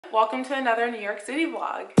Welcome to another New York City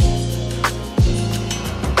vlog.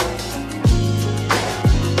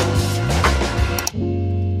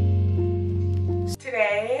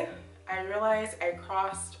 Today, I realized I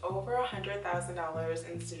crossed over $100,000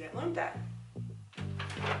 in student loan debt.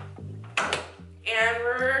 And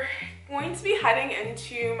we're going to be heading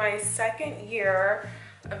into my second year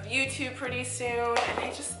of YouTube pretty soon, and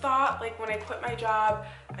I just thought, like, when I quit my job,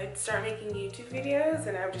 I'd start making YouTube videos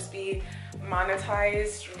and I would just be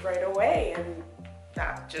monetized right away, and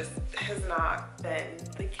that just has not been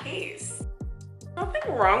the case.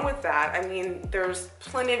 Nothing wrong with that. I mean, there's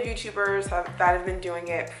plenty of YouTubers that have been doing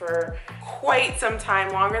it for quite some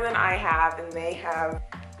time, longer than I have, and they have,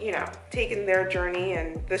 you know, taken their journey,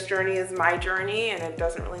 and this journey is my journey, and it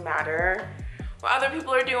doesn't really matter what other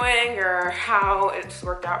people are doing or how it's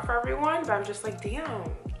worked out for everyone, but I'm just like, damn.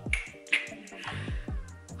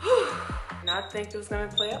 Not think it was gonna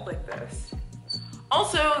play out like this.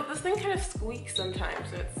 Also, this thing kind of squeaks sometimes,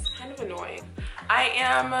 so it's kind of annoying. I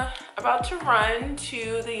am about to run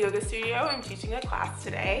to the yoga studio. I'm teaching a class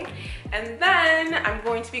today. And then I'm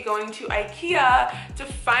going to be going to IKEA to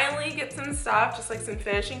finally get some stuff, just like some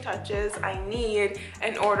finishing touches I need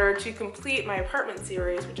in order to complete my apartment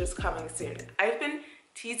series, which is coming soon. I've been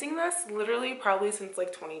teasing this literally probably since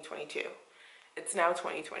like 2022. It's now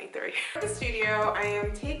 2023. At the studio, I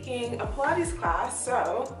am taking a Pilates class,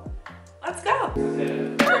 so let's go.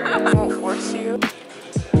 I won't force you.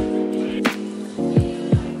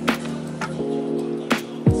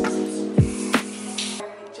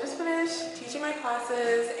 My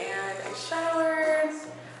classes, and I showered,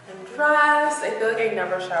 I'm dressed. I feel like I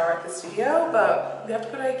never shower at the studio, but we have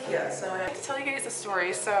to go to IKEA, so I have to tell you guys a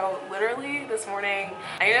story. So literally this morning,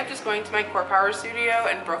 I ended up just going to my corepower studio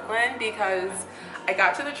in Brooklyn because I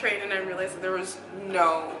got to the train and I realized that there was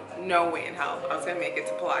no way in hell I was gonna make it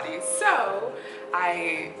to Pilates. So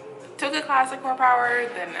I took a class at corepower,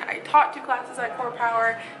 then I taught 2 classes at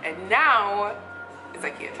corepower, and now it's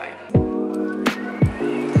IKEA time.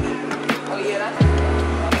 Oh yeah.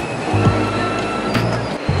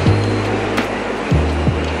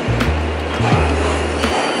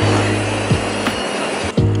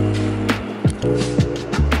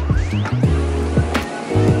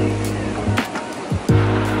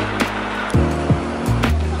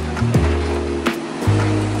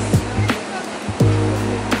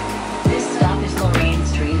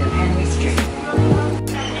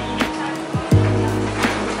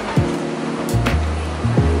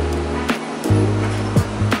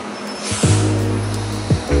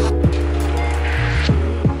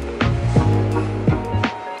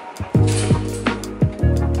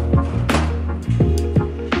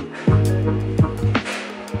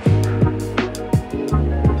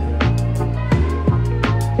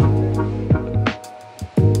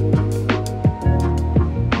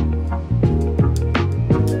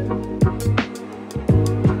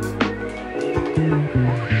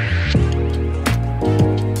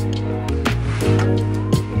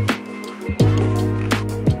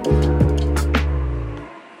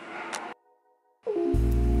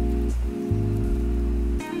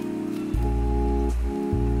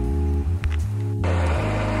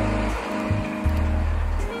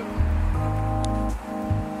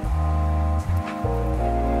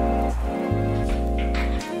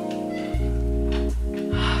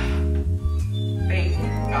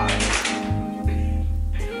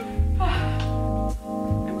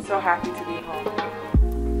 So happy to be home.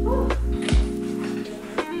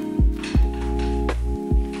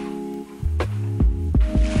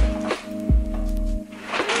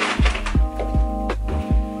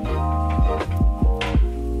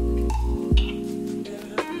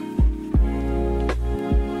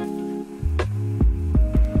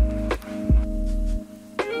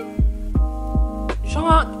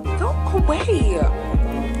 Sean, go away.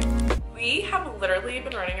 We have literally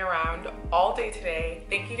been running around all day today.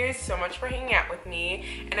 Thank you guys so much for hanging out with me,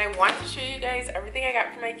 and I want to show you guys everything I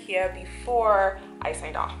got from IKEA before I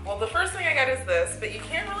signed off. Well, the first thing I got is this, but you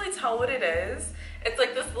can't really tell what it is. It's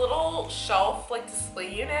like this little shelf, like display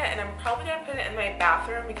unit, and I'm probably gonna put it in my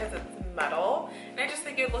bathroom because it's metal, and I just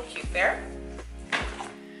think it would look cute there.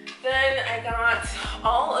 Then I got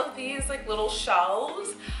all of these like little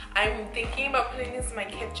shelves. I'm thinking about putting this in my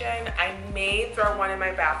kitchen. I may throw one in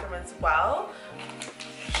my bathroom as well.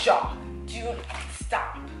 Shaw, dude,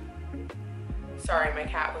 stop. Sorry, my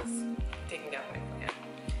cat was taking down my plant.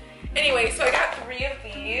 Anyway, so I got 3 of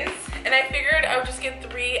these, and I figured I would just get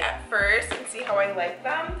 3 at first and see how I like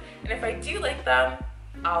them. And if I do like them,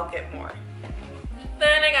 I'll get more.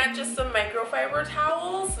 Then I got just some microfiber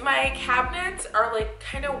towels. My cabinets are like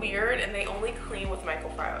kind of weird and they only clean with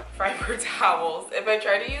microfiber towels. If I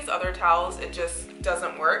try to use other towels, it just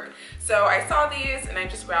doesn't work. So I saw these and I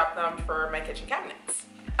just grabbed them for my kitchen cabinets.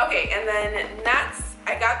 Okay, and then next,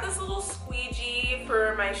 I got this little squeegee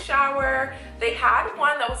for my shower. They had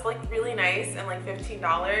one that was like really nice and like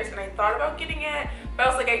 $15, and I thought about getting it, but I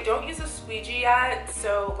was like, I don't use a squeegee yet,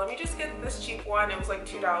 so let me just get this cheap one. It was like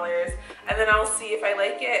 $2, and then I'll see if I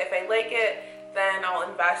like it. If I like it, then I'll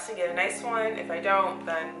invest and get a nice one. If I don't,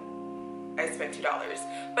 then I spent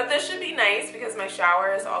 $2. But this should be nice because my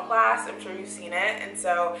shower is all glass. I'm sure you've seen it, and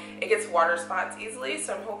so it gets water spots easily,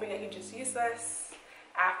 so I'm hoping I can just use this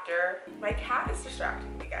after my cat is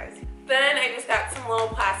distracting me, guys. Then I just got some little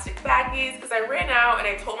plastic baggies because I ran out and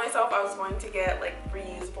I told myself I was going to get like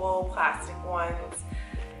reusable plastic ones.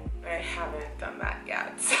 But I haven't done that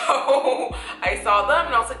yet. So I saw them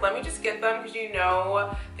and I was like, let me just get them because you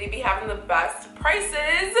know they be having the best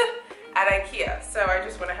prices at IKEA. So I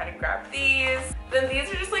just went ahead and grabbed these. Then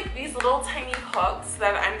these are just like these little tiny hooks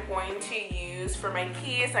that I'm going to use for my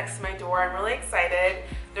keys next to my door. I'm really excited.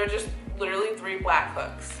 They're just literally 3 black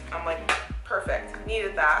hooks. I'm like, perfect,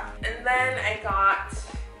 needed that. And then I got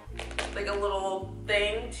like a little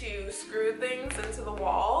thing to screw things into the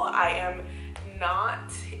wall. I am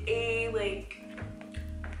not a like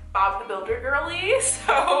Bob the Builder girly,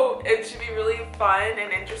 so it should be really fun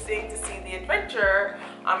and interesting to see the adventure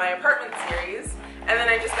on my apartment series. And then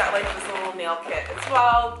I just got like this little nail kit as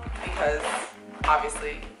well because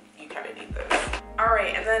obviously you kind of need this. All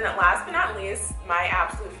right, and then last but not least, my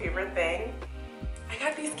absolute favorite thing, I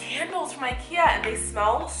got these candles from IKEA and they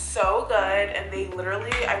smell so good, and they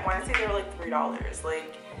literally, I want to say they were like $3.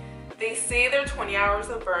 Like, they say they're 20 hours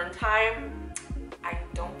of burn time. I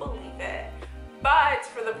don't believe it. But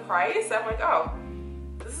for the price, I'm like, oh,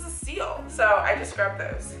 this is a steal. So I just grabbed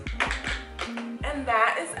those. And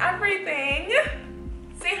that is everything.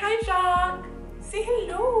 Say hi, Jacques. Say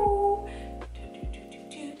hello.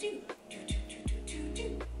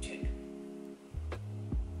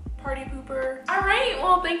 Party pooper. All right,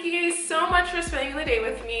 well, thank you guys so much for spending the day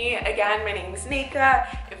with me. Again, my name is Nika.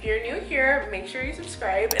 If you're new here, make sure you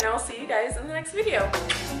subscribe, and I'll see you guys in the next video.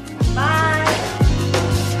 Bye.